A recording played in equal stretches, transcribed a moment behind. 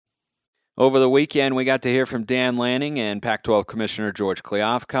Over the weekend, we got to hear from Dan Lanning and Pac-12 Commissioner George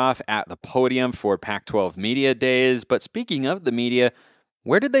Kliavkoff at the podium for Pac-12 Media Days. But speaking of the media,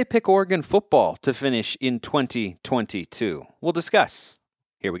 where did they pick Oregon football to finish in 2022? We'll discuss.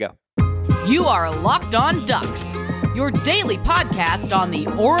 Here we go. You are Locked On Ducks, your daily podcast on the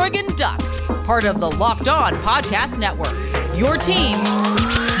Oregon Ducks, part of the Locked On Podcast Network, your team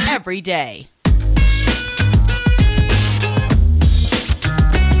every day.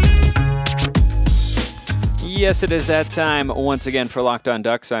 Yes, it is that time once again for Locked On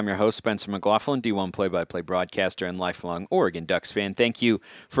Ducks. I'm your host, Spencer McLaughlin, D1 play-by-play broadcaster and lifelong Oregon Ducks fan. Thank you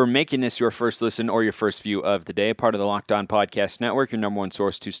for making this your first listen or your first view of the day. Part of the Locked On Podcast Network, your number one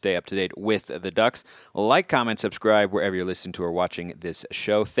source to stay up to date with the Ducks. Like, comment, subscribe wherever you're listening to or watching this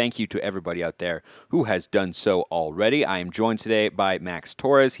show. Thank you to everybody out there who has done so already. I am joined today by Max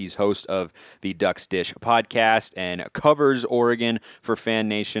Torres. He's host of the Ducks Dish podcast and covers Oregon for Fan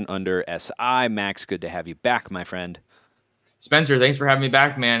Nation under SI. Max, good to have you back, my friend. Spencer, thanks for having me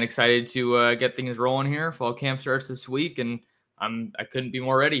back, man. Excited to get things rolling here. Fall camp starts this week, and I couldn't be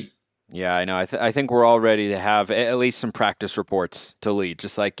more ready. Yeah, I know. I think we're all ready to have at least some practice reports to lead.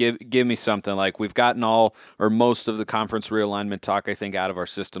 Just like give me something. Like we've gotten all or most of the conference realignment talk, I think, out of our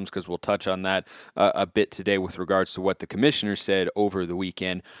systems because we'll touch on that a bit today with regards to what the commissioner said over the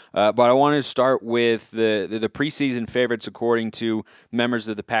weekend. But I wanted to start with the preseason favorites according to members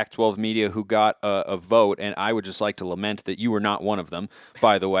of the Pac-12 media who got a vote, and I would just like to lament that you were not one of them.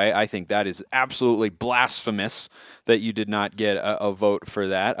 By the way, I think that is absolutely blasphemous that you did not get a vote for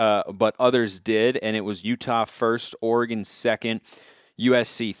that. But others did, and it was Utah first, Oregon second,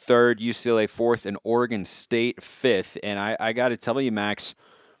 USC third, UCLA fourth, and Oregon State fifth. And I got to tell you, Max,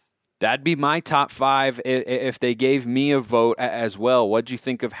 that'd be my top five if they gave me a vote as well. What'd you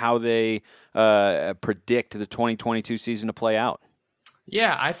think of how they predict the 2022 season to play out?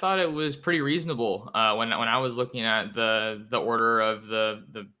 Yeah, I thought it was pretty reasonable when I was looking at the order of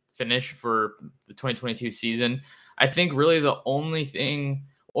the finish for the 2022 season. I think really the only thing.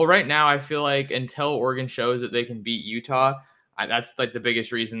 Well, right now, I feel like until Oregon shows that they can beat Utah, that's like the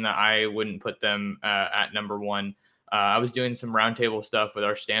biggest reason that I wouldn't put them at number one. I was doing some roundtable stuff with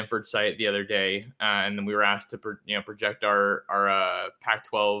our Stanford site the other day, and then we were asked to project our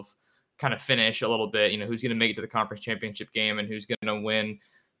Pac-12 kind of finish a little bit. Who's going to make it to the conference championship game and who's going to win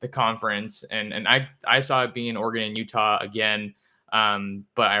the conference. And I saw it being Oregon and Utah again,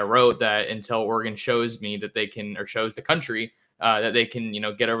 but I wrote that until Oregon shows me that they can, or shows the country that they can,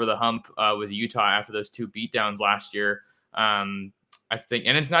 get over the hump with Utah after those two beatdowns last year. I think,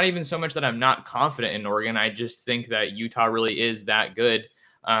 and it's not even so much that I'm not confident in Oregon. I just think that Utah really is that good.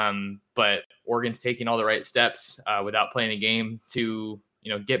 But Oregon's taking all the right steps without playing a game to,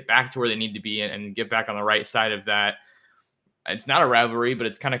 get back to where they need to be and get back on the right side of that. It's not a rivalry, but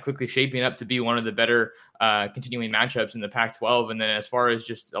it's kind of quickly shaping up to be one of the better continuing matchups in the Pac-12. And then as far as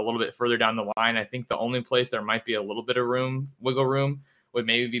just a little bit further down the line, I think the only place there might be a little bit of wiggle room, would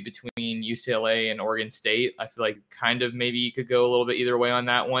maybe be between UCLA and Oregon State. I feel like kind of maybe you could go a little bit either way on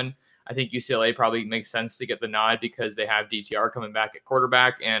that one. I think UCLA probably makes sense to get the nod because they have DTR coming back at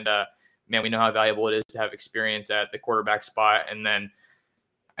quarterback. And, man, we know how valuable it is to have experience at the quarterback spot. And then,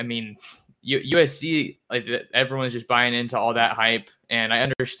 I mean, USC, like everyone's just buying into all that hype, and I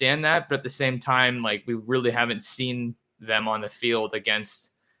understand that, but at the same time, like we really haven't seen them on the field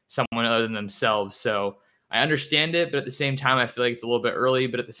against someone other than themselves. So I understand it, but at the same time, I feel like it's a little bit early.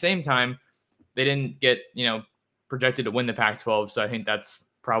 But at the same time, they didn't get projected to win the Pac-12, so I think that's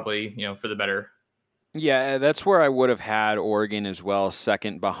probably for the better. Yeah, that's where I would have had Oregon as well,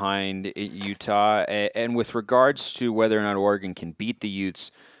 second behind Utah. And with regards to whether or not Oregon can beat the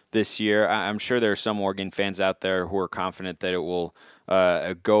Utes this year, I'm sure there are some Oregon fans out there who are confident that it will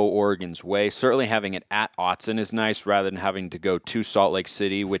go Oregon's way. Certainly having it at Autzen is nice rather than having to go to Salt Lake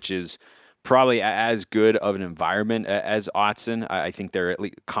City, which is probably as good of an environment as Autzen. I think they're at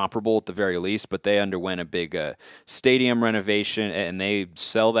least comparable at the very least, but they underwent a big stadium renovation and they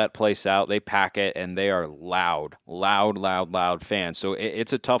sell that place out. They pack it and they are loud fans. So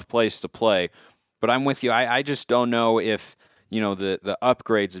it's a tough place to play. But I'm with you. I just don't know if the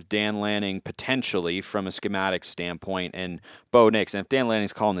upgrades of Dan Lanning potentially from a schematic standpoint and Bo Nix. And if Dan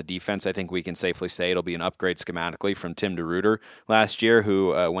Lanning's calling the defense, I think we can safely say it'll be an upgrade schematically from Tim DeRuyter last year,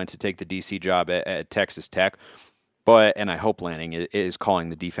 who went to take the DC job at Texas Tech. And I hope Lanning is calling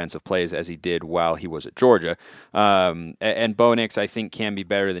the defensive plays as he did while he was at Georgia. And Bo Nix, I think, can be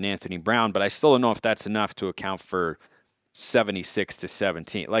better than Anthony Brown, but I still don't know if that's enough to account for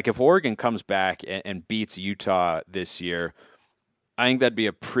 76-17. Like if Oregon comes back and beats Utah this year, I think that'd be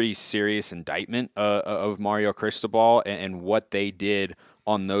a pretty serious indictment of Mario Cristobal and what they did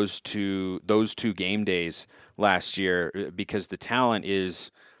on those two game days last year because the talent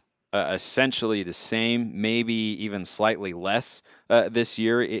is essentially the same, maybe even slightly less this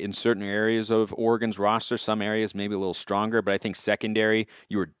year in certain areas of Oregon's roster. Some areas maybe a little stronger, but I think secondary,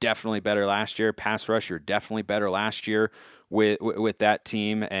 you were definitely better last year. Pass rush, you're definitely better last year with that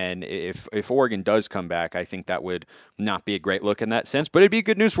team. And if Oregon does come back, I think that would not be a great look in that sense. But it'd be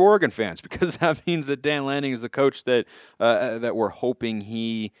good news for Oregon fans because that means that Dan Lanning is the coach that we're hoping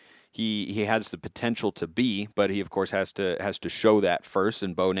he has the potential to be, but he of course has to show that first,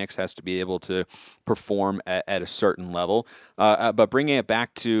 and Bo Nix has to be able to perform at a certain level. But bringing it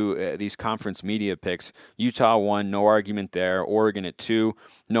back to these conference media picks, Utah 1, no argument there. Oregon at 2,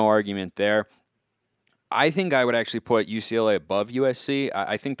 no argument there. I think I would actually put UCLA above USC.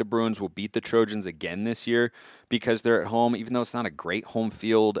 I think the Bruins will beat the Trojans again this year because they're at home, even though it's not a great home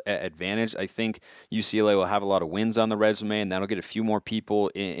field advantage. I think UCLA will have a lot of wins on the resume, and that'll get a few more people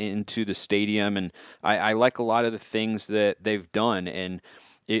into the stadium. And I like a lot of the things that they've done. And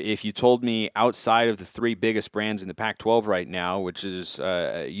if you told me outside of the three biggest brands in the Pac-12 right now, which is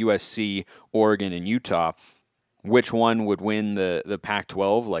USC, Oregon, and Utah, which one would win the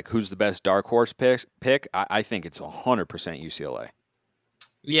Pac-12? Like, who's the best dark horse pick? I think it's 100% UCLA.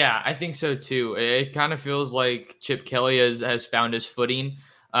 Yeah, I think so too. It kind of feels like Chip Kelly has found his footing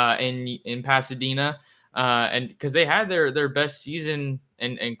in Pasadena, and because they had their best season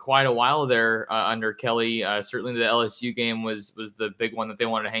in quite a while there under Kelly. Certainly, the LSU game was the big one that they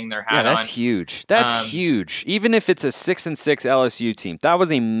wanted to hang their hat Yeah, that's on. huge. That's huge. Even if it's a 6-6 LSU team, that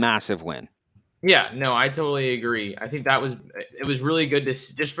was a massive win. Yeah, no, I totally agree. I think it was really good to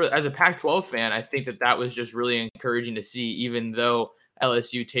just for as a Pac-12 fan. I think that was just really encouraging to see, even though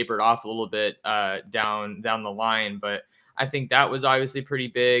LSU tapered off a little bit down the line. But I think that was obviously pretty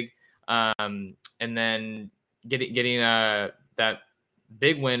big. And then getting that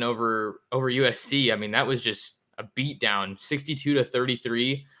big win over USC. I mean, that was just a beatdown,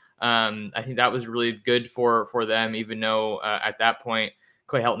 62-33. I think that was really good for them, even though at that point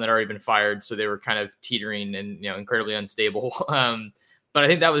Clay Helton had already been fired, so they were kind of teetering and incredibly unstable. But I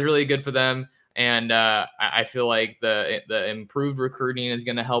think that was really good for them, and I feel like the improved recruiting is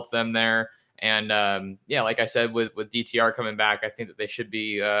going to help them there. And like I said, with DTR coming back, I think that they should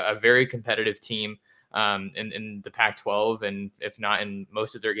be a very competitive team in the Pac-12, and if not in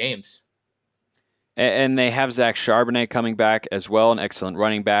most of their games. And they have Zach Charbonnet coming back as well, an excellent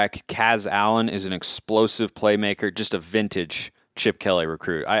running back. Kaz Allen is an explosive playmaker, just a vintage Chip Kelly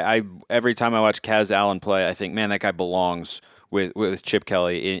recruit. I every time I watch Kaz Allen play, I think, man, that guy belongs with Chip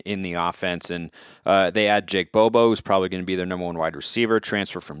Kelly in the offense. And they add Jake Bobo, who's probably going to be their number one wide receiver,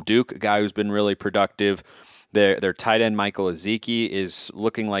 transfer from Duke, a guy who's been really productive. Their tight end, Michael Ezeki, is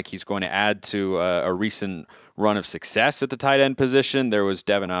looking like he's going to add to a recent run of success at the tight end position. There was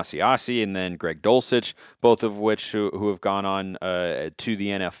Devin Asiasi and then Greg Dulcich, both of which who have gone on to the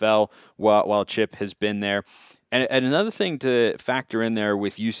NFL while Chip has been there. And another thing to factor in there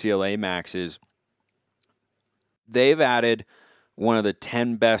with UCLA, Max, is they've added one of the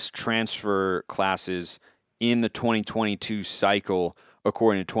 10 best transfer classes in the 2022 cycle,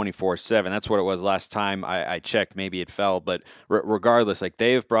 according to 24/7. That's what it was last time I checked. Maybe it fell, but regardless, like,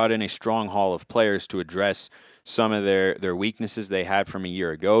 they have brought in a strong haul of players to address some of their weaknesses they had from a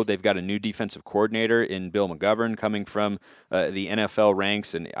year ago. They've got a new defensive coordinator in Bill McGovern coming from the NFL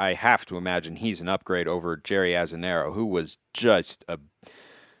ranks, and I have to imagine he's an upgrade over Jerry Azzinaro, who was just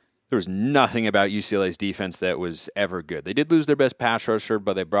there was nothing about UCLA's defense that was ever good. They did lose their best pass rusher,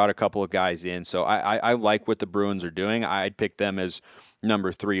 but they brought a couple of guys in. So I like what the Bruins are doing. I'd pick them as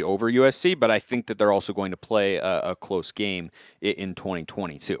number 3 over USC, but I think that they're also going to play a close game in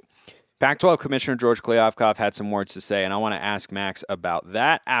 2022. Pac-12 Commissioner George Kliavkoff had some words to say, and I want to ask Max about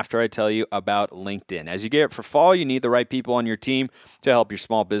that after I tell you about LinkedIn. As you get it for fall, you need the right people on your team to help your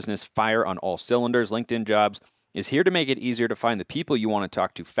small business fire on all cylinders. LinkedIn Jobs is here to make it easier to find the people you want to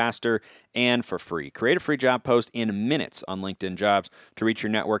talk to faster and for free. Create a free job post in minutes on LinkedIn Jobs to reach your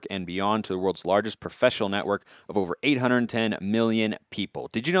network and beyond to the world's largest professional network of over 810 million people.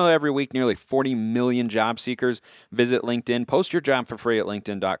 Did you know that every week nearly 40 million job seekers visit LinkedIn? Post your job for free at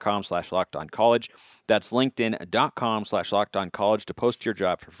linkedin.com/lockedoncollege. That's linkedin.com/lockedoncollege to post your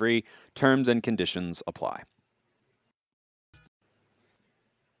job for free. Terms and conditions apply.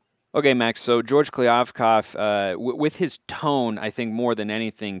 Okay, Max. So George Kliavkoff, with his tone, I think more than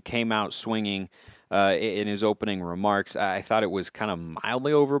anything, came out swinging in his opening remarks. I thought it was kind of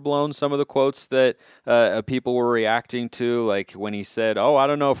mildly overblown, some of the quotes that people were reacting to, like when he said, "Oh, I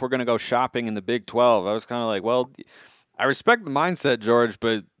don't know if we're going to go shopping in the Big 12." I was kind of like, well, I respect the mindset, George,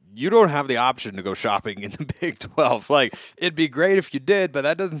 but you don't have the option to go shopping in the Big 12. Like, it'd be great if you did, but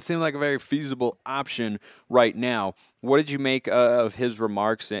that doesn't seem like a very feasible option right now. What did you make of his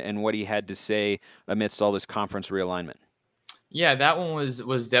remarks and what he had to say amidst all this conference realignment? Yeah, that one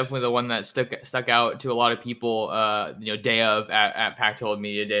was definitely the one that stuck out to a lot of people. Day of at Pac-12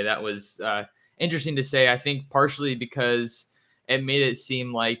 Media Day. That was interesting to say. I think partially because it made it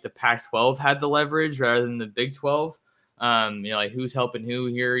seem like the Pac-12 had the leverage rather than the Big 12. Like who's helping who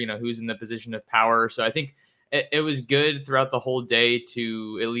here. Who's in the position of power. So I think it was good throughout the whole day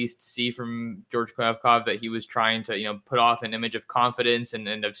to at least see from George Kliavkoff that he was trying to put off an image of confidence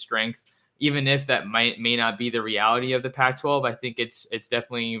and of strength, even if that may not be the reality of the Pac-12. I think it's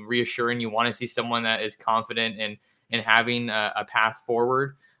definitely reassuring. You want to see someone that is confident in having a path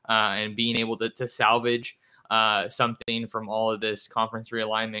forward and being able to salvage something from all of this conference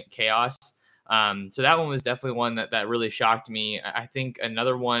realignment chaos. So that one was definitely one that really shocked me. I think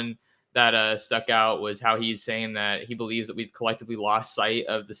another one that stuck out was how he's saying that he believes that we've collectively lost sight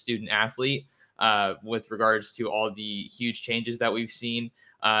of the student athlete with regards to all the huge changes that we've seen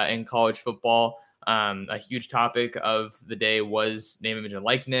in college football. A huge topic of the day was name, image, and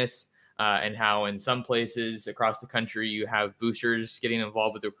likeness, and how in some places across the country you have boosters getting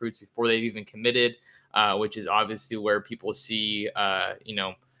involved with recruits before they've even committed, which is obviously where people see,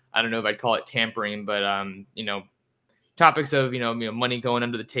 I don't know if I'd call it tampering, but topics of money going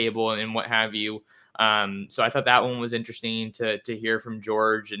under the table and what have you. So I thought that one was interesting to hear from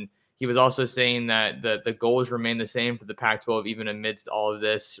George. And he was also saying that the goals remain the same for the Pac-12, even amidst all of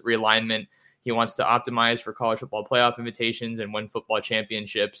this realignment. He wants to optimize for college football playoff invitations and win football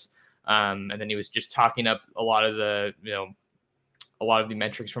championships. And then he was just talking up a lot of the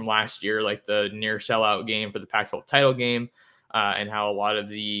metrics from last year, like the near sellout game for the Pac-12 title game, and how a lot of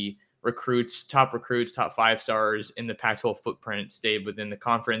the top 5 stars in the Pac-12 footprint stayed within the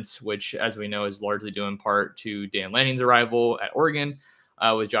conference, which, as we know, is largely due in part to Dan Lanning's arrival at Oregon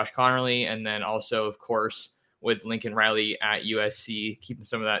with Josh Connerly, and then also, of course, with Lincoln Riley at USC, keeping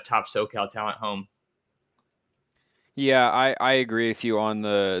some of that top SoCal talent home. Yeah, I agree with you on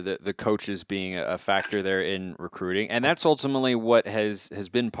the coaches being a factor there in recruiting, and that's ultimately what has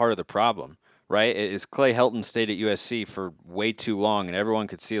been part of the problem, right? Is Clay Helton stayed at USC for way too long, and everyone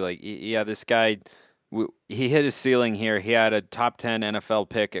could see like, yeah, this guy, he hit his ceiling here. He had a top 10 NFL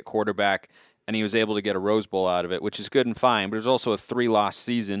pick at quarterback, and he was able to get a Rose Bowl out of it, which is good and fine. But it was also a 3-loss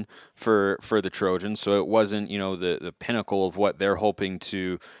season for the Trojans, so it wasn't the pinnacle of what they're hoping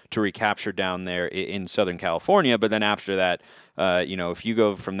to recapture down there in Southern California. But then after that, if you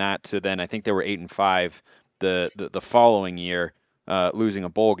go from that to then I think they were 8-5 the following year. Losing a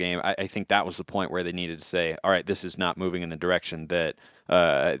bowl game, I think that was the point where they needed to say, all right, this is not moving in the direction that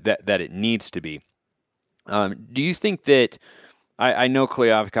it needs to be. Do you think that I know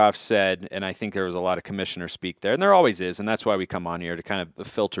Kliavkoff said, and I think there was a lot of commissioner speak there, and there always is, and that's why we come on here to kind of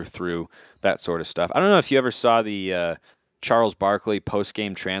filter through that sort of stuff. I don't know if you ever saw the Charles Barkley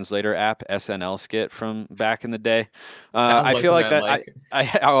post-game translator app SNL skit from back in the day. I feel like that.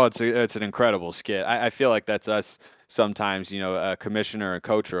 It's an incredible skit. I feel like that's us sometimes. A commissioner, a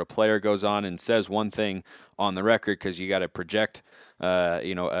coach, or a player goes on and says one thing on the record because you got to project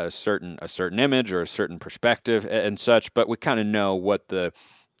a certain image or a certain perspective and such, but we kind of know what the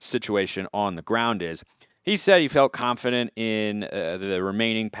situation on the ground is. He said he felt confident in the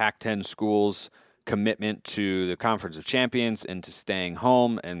remaining Pac-10 schools' commitment to the Conference of Champions and to staying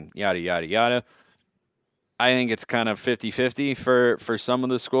home and yada, yada, yada. I think it's kind of 50-50 for some of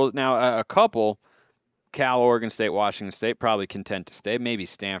the schools. Now, a couple, Cal, Oregon State, Washington State, probably content to stay. Maybe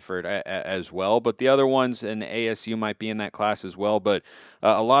Stanford as well. But the other ones, and ASU might be in that class as well. But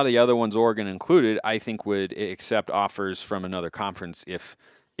a lot of the other ones, Oregon included, I think would accept offers from another conference if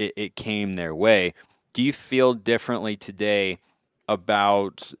it came their way. Do you feel differently today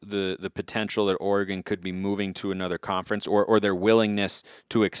about the potential that Oregon could be moving to another conference or their willingness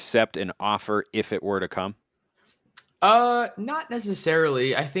to accept an offer if it were to come? Not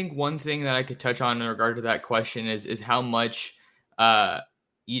necessarily. I think one thing that I could touch on in regard to that question is how much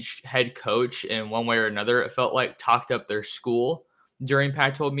each head coach in one way or another, it felt like, talked up their school during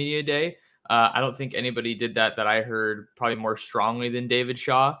Pac-12 Media Day. I don't think anybody did that I heard probably more strongly than David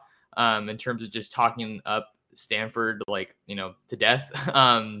Shaw in terms of just talking up Stanford to death.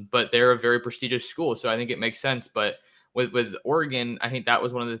 But they're a very prestigious school, so I think it makes sense. But with Oregon, I think that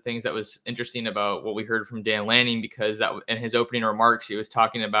was one of the things that was interesting about what we heard from Dan Lanning, because that in his opening remarks, he was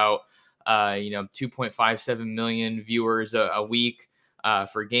talking about 2.57 million viewers a week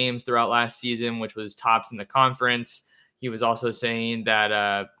for games throughout last season, which was tops in the conference. He was also saying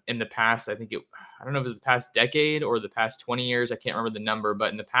that in the past, I think I don't know if it was the past decade or the past 20 years. I can't remember the number, but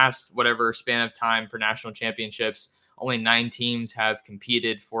in the past, whatever span of time for national championships, only 9 teams have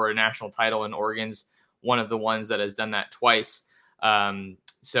competed for a national title, and Oregon's one of the ones that has done that twice.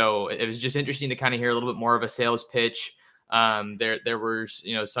 So it was just interesting to kind of hear a little bit more of a sales pitch. There was,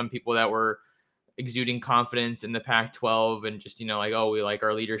 some people that were exuding confidence in the Pac-12 and just, like, oh, we like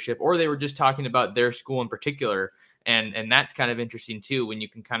our leadership, or they were just talking about their school in particular. And that's kind of interesting too, when you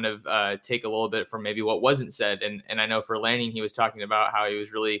can kind of take a little bit from maybe what wasn't said. And I know for Lanning, he was talking about how he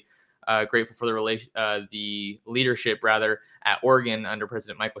was really grateful for the leadership rather at Oregon under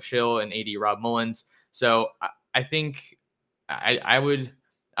President Michael Schill and AD Rob Mullins. So I think I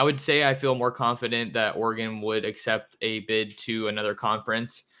would say I feel more confident that Oregon would accept a bid to another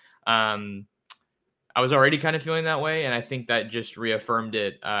conference. I was already kind of feeling that way, and I think that just reaffirmed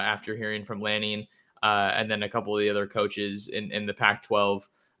it after hearing from Lanning and then a couple of the other coaches in the Pac-12.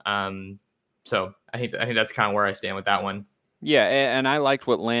 So I think that's kind of where I stand with that one. Yeah, and I liked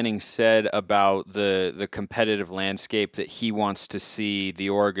what Lanning said about the competitive landscape that he wants to see the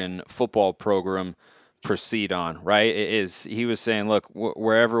Oregon football program proceed on, right? He was saying, look,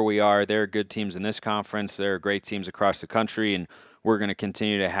 wherever we are, there are good teams in this conference, there are great teams across the country, and we're going to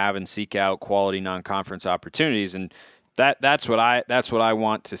continue to have and seek out quality non-conference opportunities, and that's what I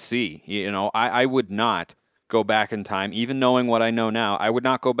want to see. I would not go back in time, even knowing what I know now. I would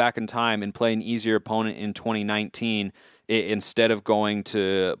not go back in time and play an easier opponent in 2019 instead of going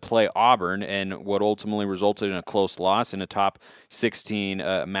to play Auburn, and what ultimately resulted in a close loss in a top 16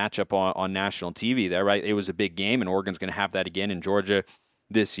 matchup on national TV there, right? It was a big game, and Oregon's going to have that again in Georgia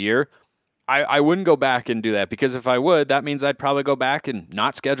this year. I wouldn't go back and do that, because if I would, that means I'd probably go back and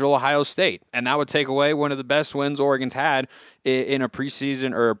not schedule Ohio State. And that would take away one of the best wins Oregon's had in a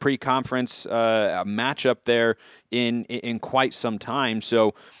preseason or a pre-conference matchup there in quite some time.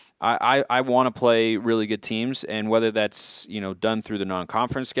 So I want to play really good teams, and whether that's done through the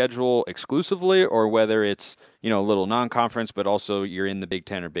non-conference schedule exclusively, or whether it's a little non-conference but also you're in the Big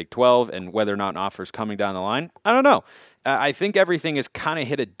 10 or Big 12, and whether or not an offer is coming down the line, I don't know. I think everything has kind of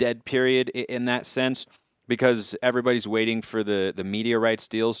hit a dead period in that sense, because everybody's waiting for the media rights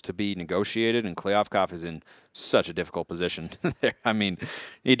deals to be negotiated, and Kliavkoff is in such a difficult position there. I mean,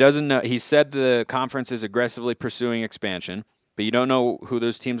 he doesn't know. He said the conference is aggressively pursuing expansion, but you don't know who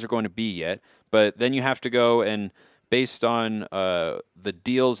those teams are going to be yet. But then you have to go and, based on the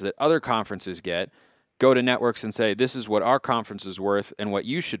deals that other conferences get, go to networks and say, this is what our conference is worth and what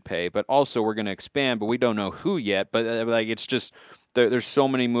you should pay, but also we're going to expand, but we don't know who yet. But it's just, there's so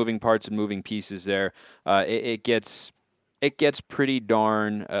many moving parts and moving pieces there. It gets pretty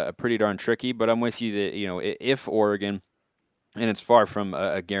darn tricky. But I'm with you that if Oregon, and it's far from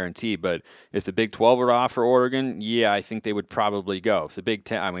a guarantee, but if the Big 12 were to offer Oregon, yeah, I think they would probably go. If the Big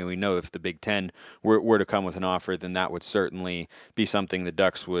 10, I mean, we know if the Big 10 were to come with an offer, then that would certainly be something the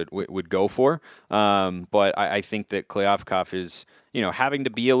Ducks would go for. But I think that Kliavkoff is, having to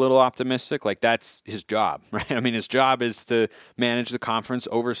be a little optimistic. Like, that's his job, right? I mean, his job is to manage the conference,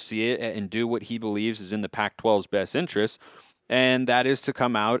 oversee it, and do what he believes is in the Pac-12's best interest. And that is to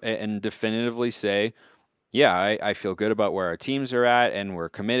come out and definitively say, yeah, I feel good about where our teams are at, and we're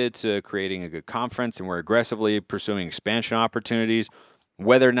committed to creating a good conference, and we're aggressively pursuing expansion opportunities.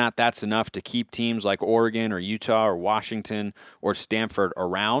 Whether or not that's enough to keep teams like Oregon or Utah or Washington or Stanford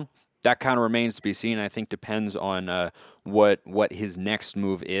around, that kind of remains to be seen. I think depends on what his next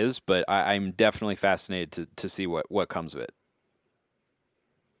move is, but I'm definitely fascinated to see what comes of it.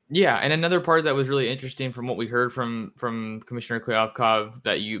 Yeah, and another part that was really interesting from what we heard from Commissioner Kliavkoff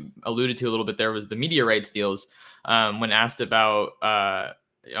that you alluded to a little bit there was the media rights deals. When asked about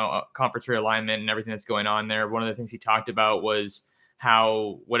conference realignment and everything that's going on there, one of the things he talked about was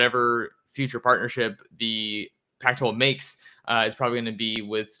how whatever future partnership the Pac-12 makes is probably going to be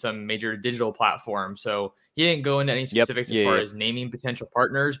with some major digital platform. So he didn't go into any specifics as far as naming potential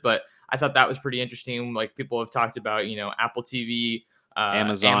partners, but I thought that was pretty interesting. Like, people have talked about, Apple TV,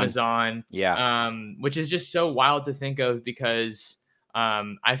 Amazon, yeah, which is just so wild to think of, because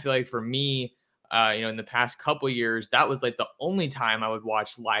I feel like for me, in the past couple years, that was like the only time I would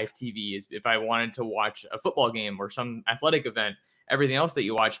watch live TV is if I wanted to watch a football game or some athletic event. Everything else that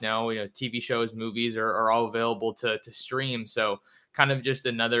you watch now, TV shows, movies are all available to stream. So kind of just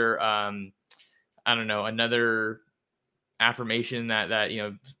another, another affirmation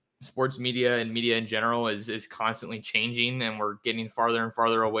that sports media and media in general is constantly changing, and we're getting farther and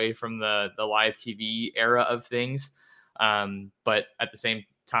farther away from the live TV era of things. But at the same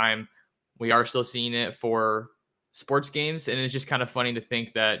time, we are still seeing it for sports games. And it's just kind of funny to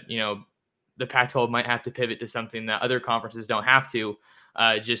think that, the Pac-12 might have to pivot to something that other conferences don't have to,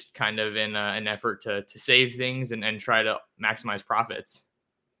 just kind of in an effort to save things and try to maximize profits.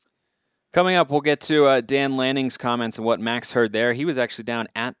 Coming up, we'll get to Dan Lanning's comments and what Max heard there. He was actually down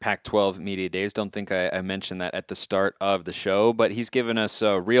at Pac-12 Media Days. Don't think I mentioned that at the start of the show, but he's given us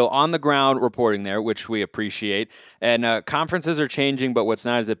real on-the-ground reporting there, which we appreciate. And conferences are changing, but what's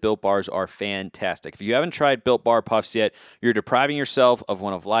not is that Built Bars are fantastic. If you haven't tried Built Bar Puffs yet, you're depriving yourself of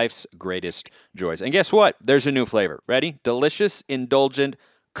one of life's greatest joys. And guess what? There's a new flavor. Ready? Delicious, indulgent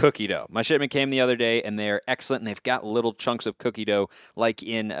cookie dough. My shipment came the other day, and they're excellent, and they've got little chunks of cookie dough, like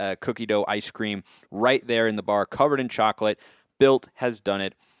in cookie dough ice cream, right there in the bar, covered in chocolate. Built has done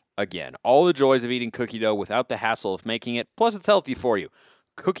it again. All the joys of eating cookie dough without the hassle of making it, plus it's healthy for you.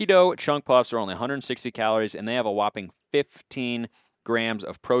 Cookie dough chunk puffs are only 160 calories, and they have a whopping 15 grams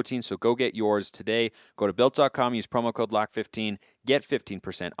of protein, so go get yours today. Go to Built.com, use promo code LOCK15, get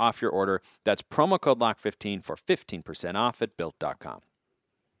 15% off your order. That's promo code LOCK15 for 15% off at Built.com.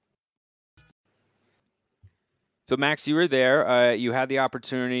 So, Max, you were there. You had the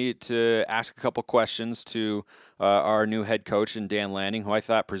opportunity to ask a couple questions to our new head coach, Dan Lanning, who I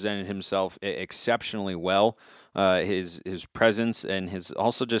thought presented himself exceptionally well. His presence and his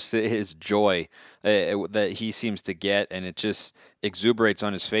joy that he seems to get, and it just exuberates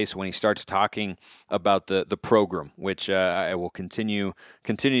on his face when he starts talking about the program, which I will continue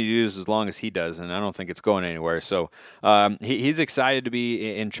to use as long as he does, and I don't think it's going anywhere. So he's excited to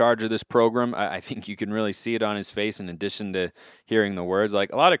be in charge of this program. I think you can really see it on his face, in addition to hearing the words.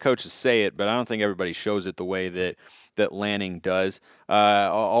 Like, a lot of coaches say it, but I don't think everybody shows it the way that Lanning does.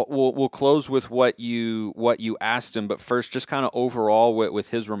 We'll close with what you asked him, but first, just kind of overall with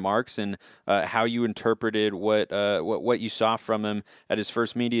his remarks and how you interpreted what you saw from him at his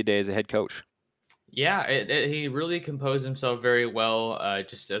first media day as a head coach. Yeah, he really composed himself very well.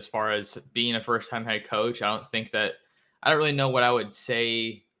 Just as far as being a first-time head coach, I don't really know what I would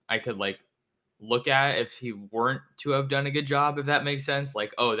say I could look at if he weren't to have done a good job, if that makes sense.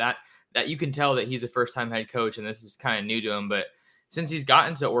 Like, oh, that you can tell that he's a first-time head coach and this is kind of new to him. But since he's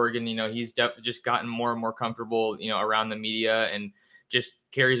gotten to Oregon, he's just gotten more and more comfortable, around the media, and just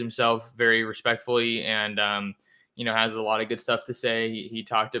carries himself very respectfully, and has a lot of good stuff to say. He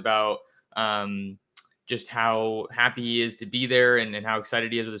talked about just how happy he is to be there, and how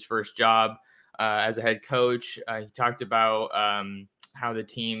excited he is with his first job as a head coach. He talked about how the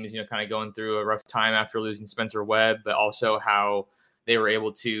team is, kind of going through a rough time after losing Spencer Webb, but also how they were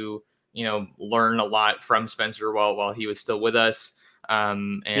able to, learn a lot from Spencer while he was still with us.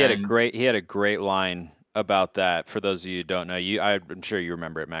 And he had a great line about that. For those of you who don't know, I'm sure you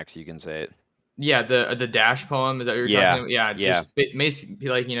remember it, Max. You can say it. Yeah, the dash poem, is that what you're talking about? Yeah. Just basically,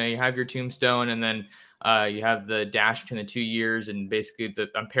 like, you have your tombstone, and then you have the dash between the 2 years, and basically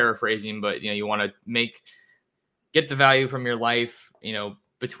I'm paraphrasing, but you want to get the value from your life,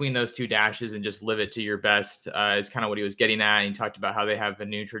 between those two dashes, and just live it to your best, is kind of what he was getting at. And he talked about how they have a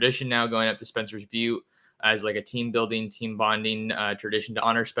new tradition now going up to Spencer's Butte as like a team building, team bonding tradition to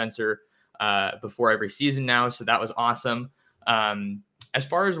honor Spencer before every season now. So that was awesome. As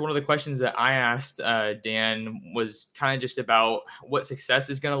far as one of the questions that I asked Dan was kind of just about what success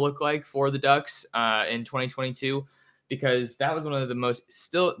is going to look like for the Ducks in 2022, because that was one of the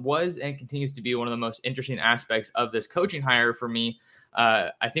still was and continues to be one of the most interesting aspects of this coaching hire for me.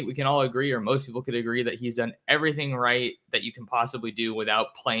 I think we can all agree, or most people could agree, that he's done everything right that you can possibly do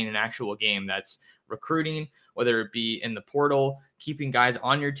without playing an actual game. That's recruiting, whether it be in the portal, keeping guys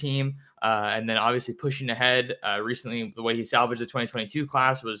on your team, and then obviously pushing ahead. Recently, the way he salvaged the 2022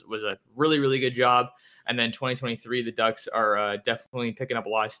 class was a really, really good job. And then 2023, the Ducks are definitely picking up a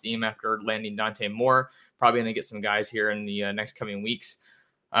lot of steam after landing Dante Moore. Probably going to get some guys here in the next coming weeks.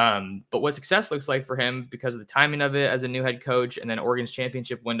 But what success looks like for him, because of the timing of it as a new head coach, and then Oregon's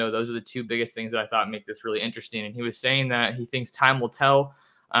championship window, those are the two biggest things that I thought make this really interesting. And he was saying that he thinks time will tell,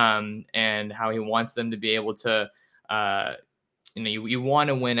 and how he wants them to be able to, you want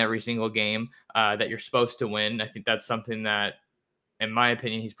to win every single game that you're supposed to win. I think that's something that, in my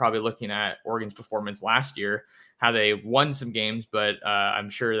opinion, he's probably looking at Oregon's performance last year, how they won some games, but I'm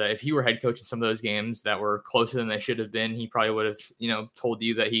sure that if he were head coach in some of those games that were closer than they should have been, he probably would have, told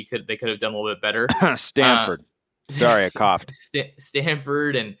you that they could have done a little bit better. Stanford. Sorry, I coughed.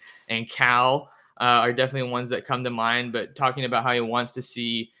 Stanford and Cal are definitely ones that come to mind, but talking about how he wants to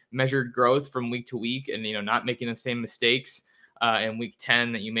see measured growth from week to week, and, not making the same mistakes in week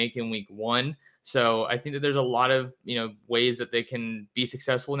 10 that you make in week 1. So I think that there's a lot of, ways that they can be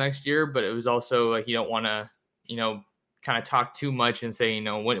successful next year, but it was also like, you don't want to, kind of talk too much and say,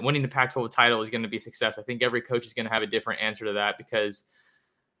 winning the Pac-12 title is going to be success. I think every coach is going to have a different answer to that, because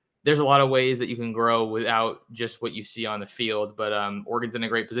there's a lot of ways that you can grow without just what you see on the field. But Oregon's in a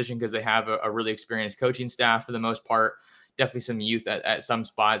great position because they have a really experienced coaching staff for the most part. Definitely some youth at some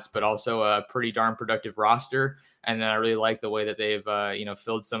spots, but also a pretty darn productive roster. And then I really like the way that they've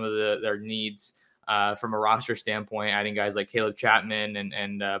filled some of their needs from a roster standpoint, adding guys like Caleb Chapman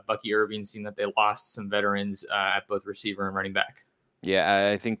and Bucky Irving, seeing that they lost some veterans at both receiver and running back. Yeah,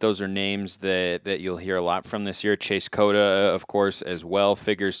 I think those are names that you'll hear a lot from this year. Chase Cota, of course, as well,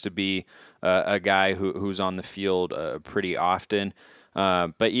 figures to be a guy who's on the field pretty often.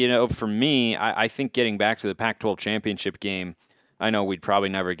 But, for me, I think getting back to the Pac-12 championship game, I know we'd probably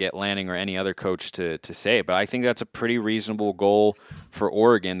never get Lanning or any other coach to say it, but I think that's a pretty reasonable goal for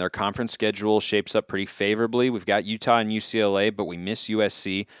Oregon. Their conference schedule shapes up pretty favorably. We've got Utah and UCLA, but we miss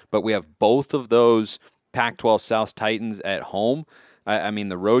USC. But we have both of those Pac-12 South Titans at home. I mean,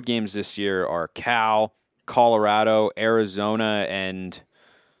 the road games this year are Cal, Colorado, Arizona, and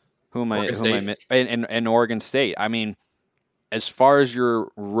Oregon State. and Oregon State. I mean, as far as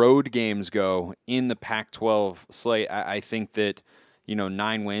your road games go in the Pac-12 slate, I think that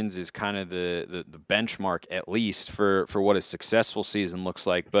 9 wins is kind of the benchmark, at least for what a successful season looks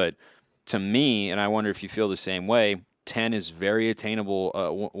like. But to me, and I wonder if you feel the same way, 10 is very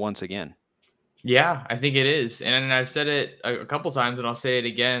attainable once again. Yeah, I think it is. And I've said it a couple times and I'll say it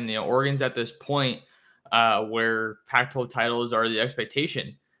again. Oregon's at this point where Pac-12 titles are the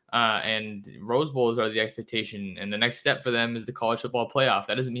expectation and Rose Bowls are the expectation. And the next step for them is the college football playoff.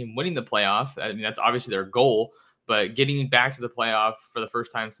 That doesn't mean winning the playoff. I mean, that's obviously their goal, but getting back to the playoff for the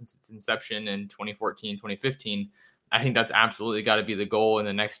first time since its inception in 2014, 2015, I think that's absolutely got to be the goal. And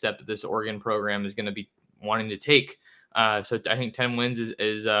the next step that this Oregon program is going to be wanting to take. So I think 10 wins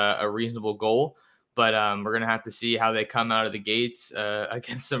is a reasonable goal, but we're going to have to see how they come out of the gates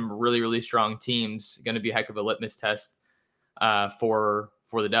against some really, really strong teams. Going to be a heck of a litmus test for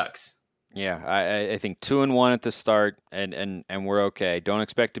the Ducks. Yeah, I think 2-1 at the start, and we're okay. Don't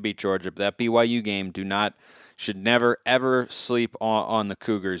expect to beat Georgia, but that BYU game should never ever sleep on the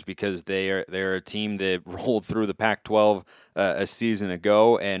Cougars because they're a team that rolled through the Pac-12 a season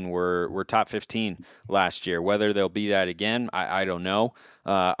ago and were top 15 last year. Whether they'll be that again, I don't know.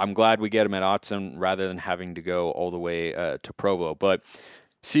 I'm glad we get them at Autzen rather than having to go all the way to Provo, but.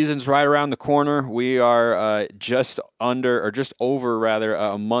 Season's right around the corner. We are just over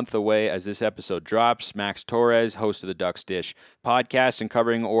a month away as this episode drops. Max Torres, host of the Ducks Dish podcast and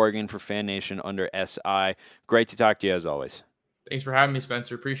covering Oregon for Fan Nation under SI. Great to talk to you as always. Thanks for having me,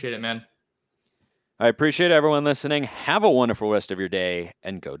 Spencer. Appreciate it, man. I appreciate everyone listening. Have a wonderful rest of your day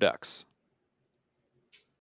and go Ducks.